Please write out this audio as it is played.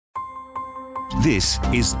This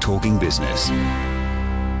is Talking Business.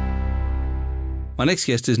 My next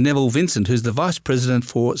guest is Neville Vincent, who's the Vice President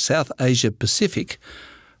for South Asia Pacific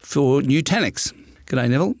for Nutanix. G'day,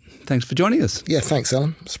 Neville. Thanks for joining us. Yeah, thanks,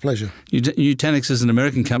 Alan. It's a pleasure. Nutanix is an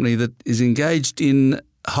American company that is engaged in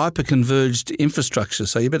hyper-converged infrastructure.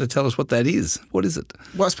 So you better tell us what that is. What is it?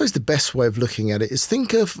 Well, I suppose the best way of looking at it is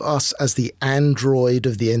think of us as the Android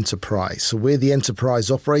of the enterprise. So we're the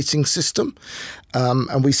enterprise operating system.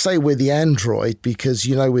 And we say we're the Android because,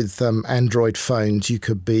 with Android phones, you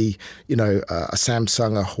could be, a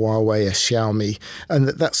Samsung, a Huawei, a Xiaomi, and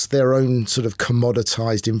that's their own sort of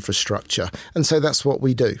commoditized infrastructure. And so that's what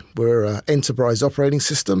we do. We're an enterprise operating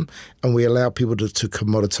system, and we allow people to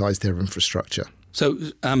commoditize their infrastructure. So,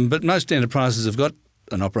 but most enterprises have got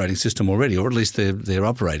an operating system already, or at least they're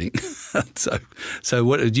operating. So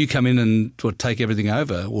what did you come in and take everything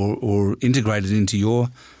over, or integrate it into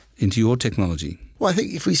your technology? Well, I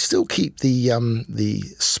think if we still keep the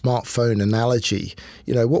smartphone analogy,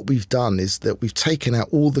 what we've done is that we've taken out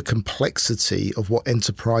all the complexity of what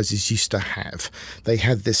enterprises used to have. They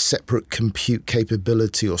had this separate compute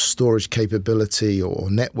capability or storage capability or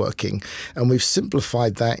networking, and we've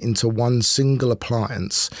simplified that into one single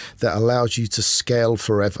appliance that allows you to scale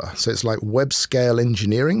forever. So it's like web scale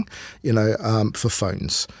engineering, for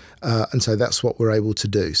phones. And so that's what we're able to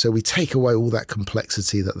do. So we take away all that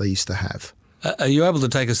complexity that they used to have. Are you able to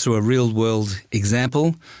take us through a real-world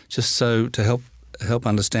example, just so to help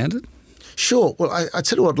understand it? Sure. Well, I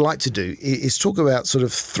tell you what I'd like to do is talk about sort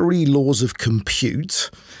of 3 laws of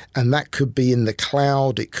compute, and that could be in the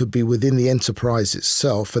cloud, it could be within the enterprise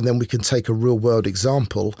itself, and then we can take a real-world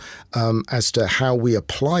example as to how we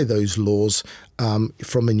apply those laws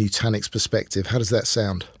from a Nutanix perspective. How does that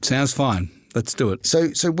sound? Sounds fine. Let's do it.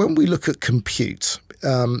 So when we look at compute,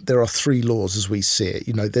 there are 3 laws as we see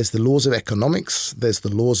it. There's the laws of economics, there's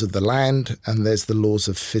the laws of the land, and there's the laws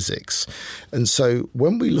of physics. And so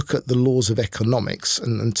when we look at the laws of economics,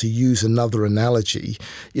 and to use another analogy,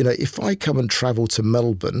 if I come and travel to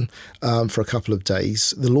Melbourne for a couple of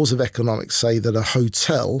days, the laws of economics say that a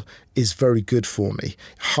hotel is very good for me.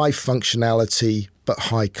 High functionality, but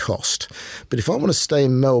high cost. But if I want to stay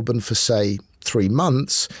in Melbourne for, say, 3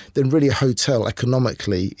 months, then really a hotel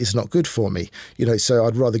economically is not good for me. So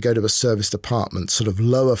I'd rather go to a serviced apartment, sort of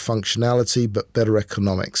lower functionality, but better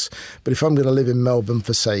economics. But if I'm going to live in Melbourne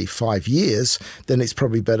for, say, 5 years, then it's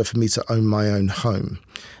probably better for me to own my own home.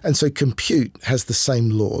 And so compute has the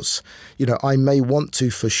same laws. I may want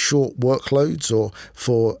to, for short workloads or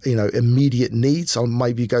for, immediate needs, I'll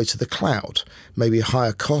maybe go to the cloud, maybe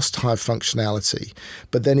higher cost, higher functionality.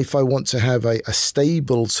 But then if I want to have a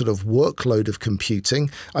stable sort of workload of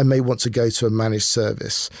computing, I may want to go to a managed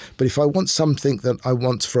service. But if I want something that I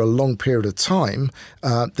want for a long period of time,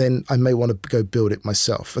 then I may want to go build it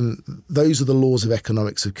myself. And those are the laws of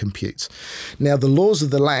economics of compute. Now, the laws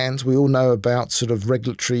of the land, we all know about sort of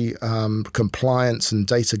regulatory compliance and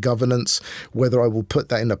data governance, whether I will put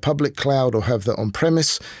that in a public cloud or have that on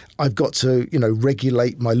premise. I've got to,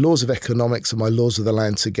 regulate my laws of economics and my laws of the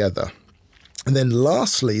land together. And then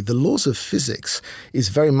lastly, the laws of physics is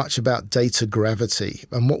very much about data gravity.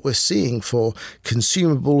 And what we're seeing for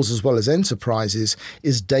consumables as well as enterprises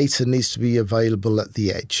is data needs to be available at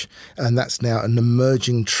the edge. And that's now an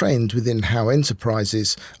emerging trend within how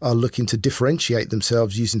enterprises are looking to differentiate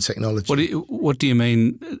themselves using technology. What do you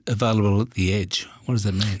mean available at the edge? What does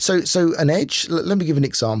that mean? So an edge, let me give an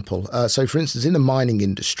example. So for instance, in the mining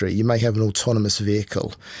industry, you may have an autonomous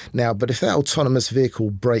vehicle. Now, but if that autonomous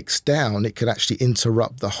vehicle breaks down, it can actually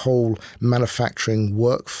interrupt the whole manufacturing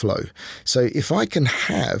workflow. So if I can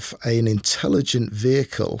have an intelligent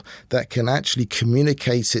vehicle that can actually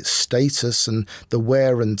communicate its status and the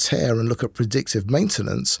wear and tear and look at predictive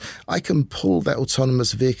maintenance, I can pull that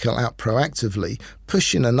autonomous vehicle out proactively,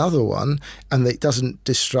 push in another one, and it doesn't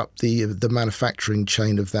disrupt the manufacturing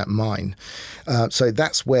chain of that mine. So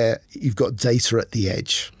that's where you've got data at the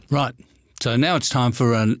edge. Right. So now it's time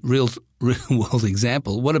for a real-world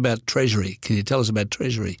example. What about Treasury? Can you tell us about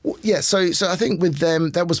Treasury? Well, yeah, so I think with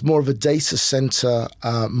them, that was more of a data center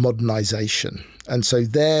modernization. And so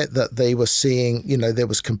there that they were seeing, there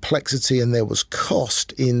was complexity and there was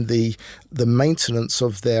cost in the maintenance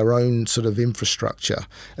of their own sort of infrastructure.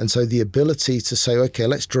 And so the ability to say, okay,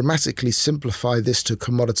 let's dramatically simplify this to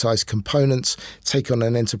commoditize components, take on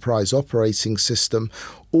an enterprise operating system,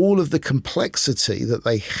 all of the complexity that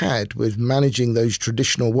they had with managing those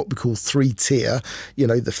traditional, what we call 3-tier,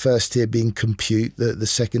 the first tier being compute, the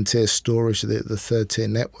second tier storage, the third tier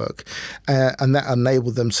network. And that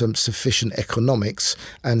enabled them some sufficient economics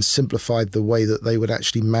and simplified the way that they would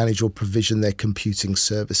actually manage or provision their computing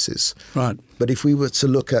services. Right. But if we were to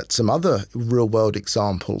look at some other real-world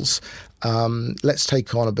examples, let's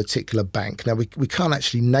take on a particular bank. Now, we can't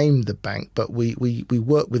actually name the bank, but we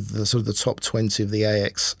work with the sort of the top 20 of the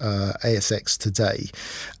ASX today.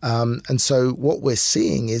 And so what we're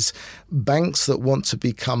seeing is banks that want to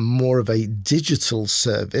become more of a digital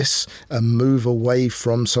service and move away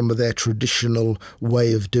from some of their traditional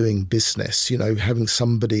way of doing business, having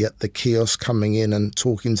somebody at the kiosk coming in and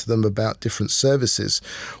talking to them about different services.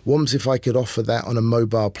 What if I could offer that on a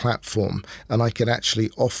mobile platform and I could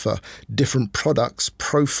actually offer different products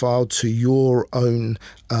profiled to your own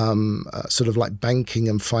sort of like banking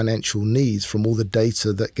and financial needs from all the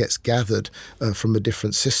data that gets gathered from a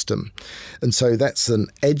different system. And so that's an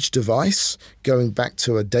edge device going back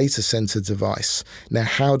to a data center device. Now,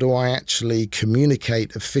 how do I actually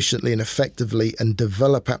communicate efficiently and effectively and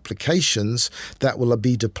develop applications that will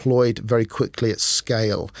be deployed very quickly at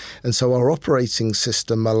scale? And so our operating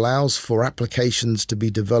system allows for applications to be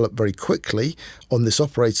developed very quickly on this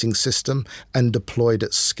operating system and deployed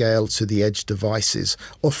at scale to the edge devices,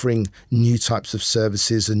 offering new types of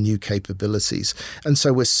services and new capabilities. And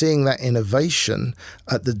so we're seeing that innovation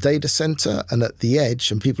at the data center and at the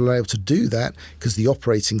edge, and people are able to do that because the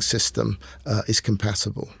operating system is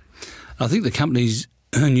compatible. I think the company's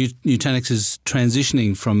Nutanix is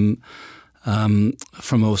transitioning from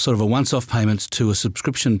a sort of a once-off payment to a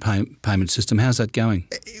subscription payment system. How's that going?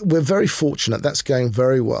 We're very fortunate. That's going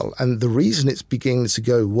very well. And the reason it's beginning to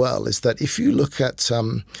go well is that if you look at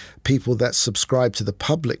people that subscribe to the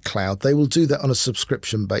public cloud, they will do that on a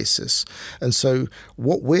subscription basis. And so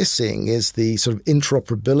what we're seeing is the sort of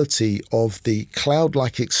interoperability of the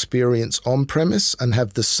cloud-like experience on-premise and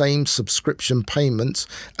have the same subscription payment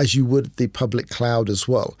as you would the public cloud as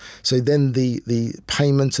well. So then the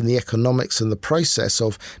payment and the economics and the process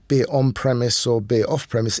of be it on-premise or be it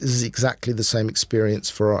off-premise is exactly the same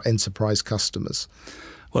experience for our enterprise customers.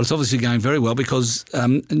 Well, it's obviously going very well because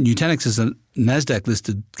Nutanix is a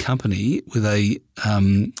NASDAQ-listed company with a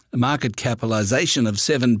market capitalization of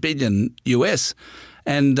 $7 billion US.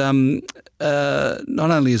 And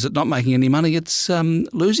not only is it not making any money, it's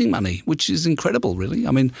losing money, which is incredible, really.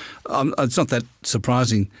 I mean, it's not that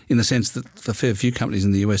surprising in the sense that a fair few companies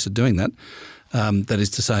in the US are doing that. That is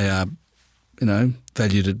to say, are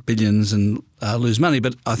valued at billions and lose money.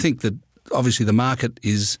 But I think that obviously the market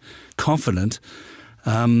is confident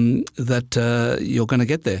that you're going to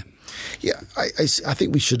get there. Yeah, I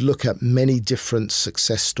think we should look at many different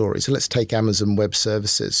success stories. So let's take Amazon Web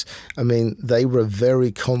Services. I mean, they were a very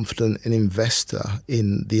confident investor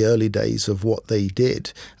in the early days of what they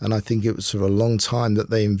did. And I think it was for a long time that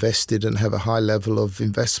they invested and have a high level of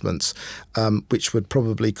investments, which would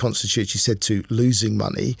probably constitute, you said, to losing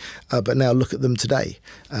money. But now look at them today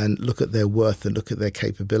and look at their worth and look at their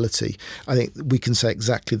capability. I think we can say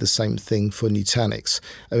exactly the same thing for Nutanix.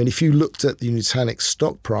 I mean, if you looked at the Nutanix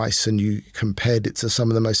stock price and you compared it to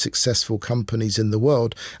some of the most successful companies in the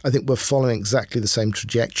world, I think we're following exactly the same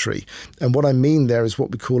trajectory. And what I mean there is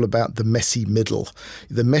what we call about the messy middle.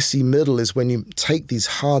 The messy middle is when you take these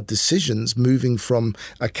hard decisions, moving from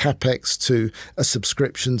a CapEx to a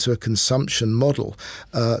subscription to a consumption model.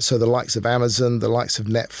 So the likes of Amazon, the likes of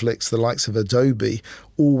Netflix, the likes of Adobe,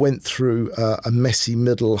 all went through a messy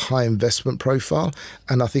middle, high investment profile.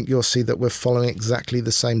 And I think you'll see that we're following exactly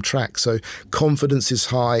the same track. So confidence is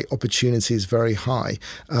high, opportunity is very high.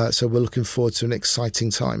 So we're looking forward to an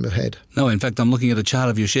exciting time ahead. No, in fact, I'm looking at a chart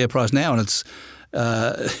of your share price now, and it's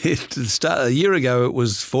a year ago it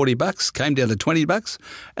was $40, came down to $20,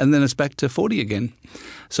 and then it's back to 40 again.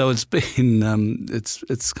 So it's been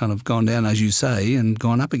it's kind of gone down, as you say, and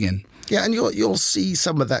gone up again. Yeah, and you'll see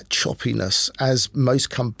some of that choppiness as most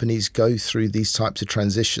companies go through these types of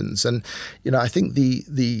transitions. And I think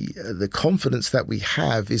the confidence that we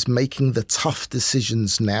have is making the tough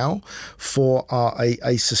decisions now for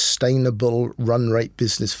a sustainable run rate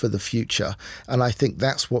business for the future. And I think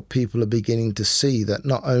that's what people are beginning to see, that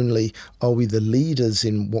not only are we the leaders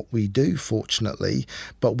in what we do, fortunately,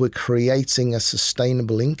 but we're creating a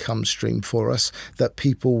sustainable income stream for us that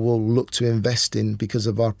people will look to invest in because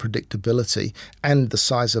of our predictability and the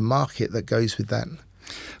size of market that goes with that.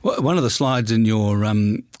 Well, one of the slides in your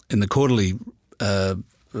in the quarterly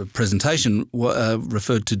presentation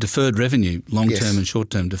referred to deferred revenue, long-term and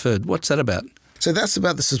short-term deferred. What's that about? So that's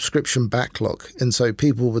about the subscription backlog. And so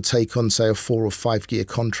people would take on, say, a 4 or 5 year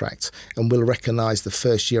contract and will recognise the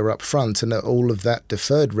first year up front, and all of that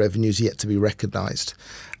deferred revenue is yet to be recognised.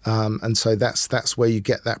 And so that's where you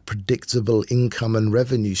get that predictable income and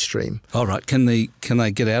revenue stream. All right. Can they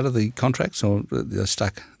get out of the contracts, or they're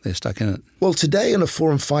stuck in it? Well, today in a 4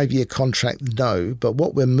 and 5 year contract, no. But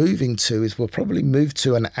what we're moving to is we'll probably move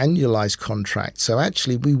to an annualized contract. So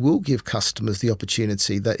actually, we will give customers the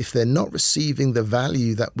opportunity that if they're not receiving the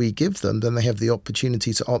value that we give them, then they have the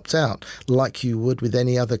opportunity to opt out, like you would with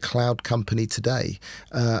any other cloud company today.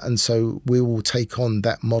 And so we will take on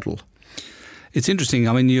that model. It's interesting.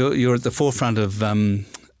 I mean, you're at the forefront of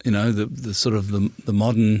the sort of the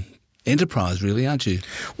modern enterprise, really, aren't you?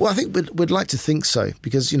 Well, I think we'd like to think so,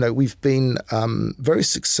 because we've been very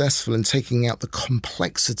successful in taking out the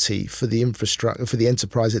complexity for the infrastructure, for the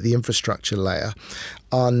enterprise at the infrastructure layer.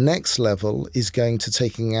 Our next level is going to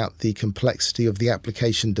taking out the complexity of the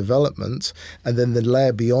application development, and then the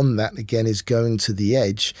layer beyond that again is going to the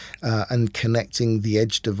edge and connecting the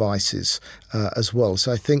edge devices as well.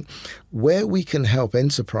 So I think where we can help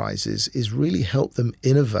enterprises is really help them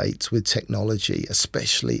innovate with technology,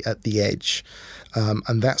 especially at the edge.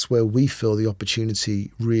 And that's where we feel the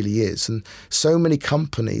opportunity really is. And so many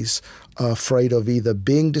companies are afraid of either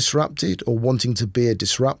being disrupted or wanting to be a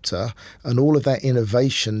disruptor. And all of that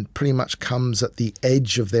innovation pretty much comes at the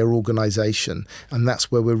edge of their organization. And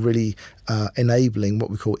that's where we're really enabling what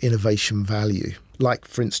we call innovation value. Like,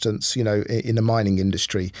 for instance, in the mining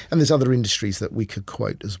industry. And there's other industries that we could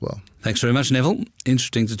quote as well. Thanks very much, Neville.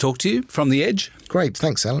 Interesting to talk to you from the edge. Great.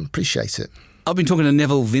 Thanks, Alan. Appreciate it. I've been talking to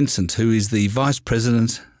Neville Vincent, who is the Vice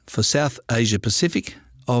President for South Asia Pacific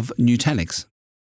of Nutanix.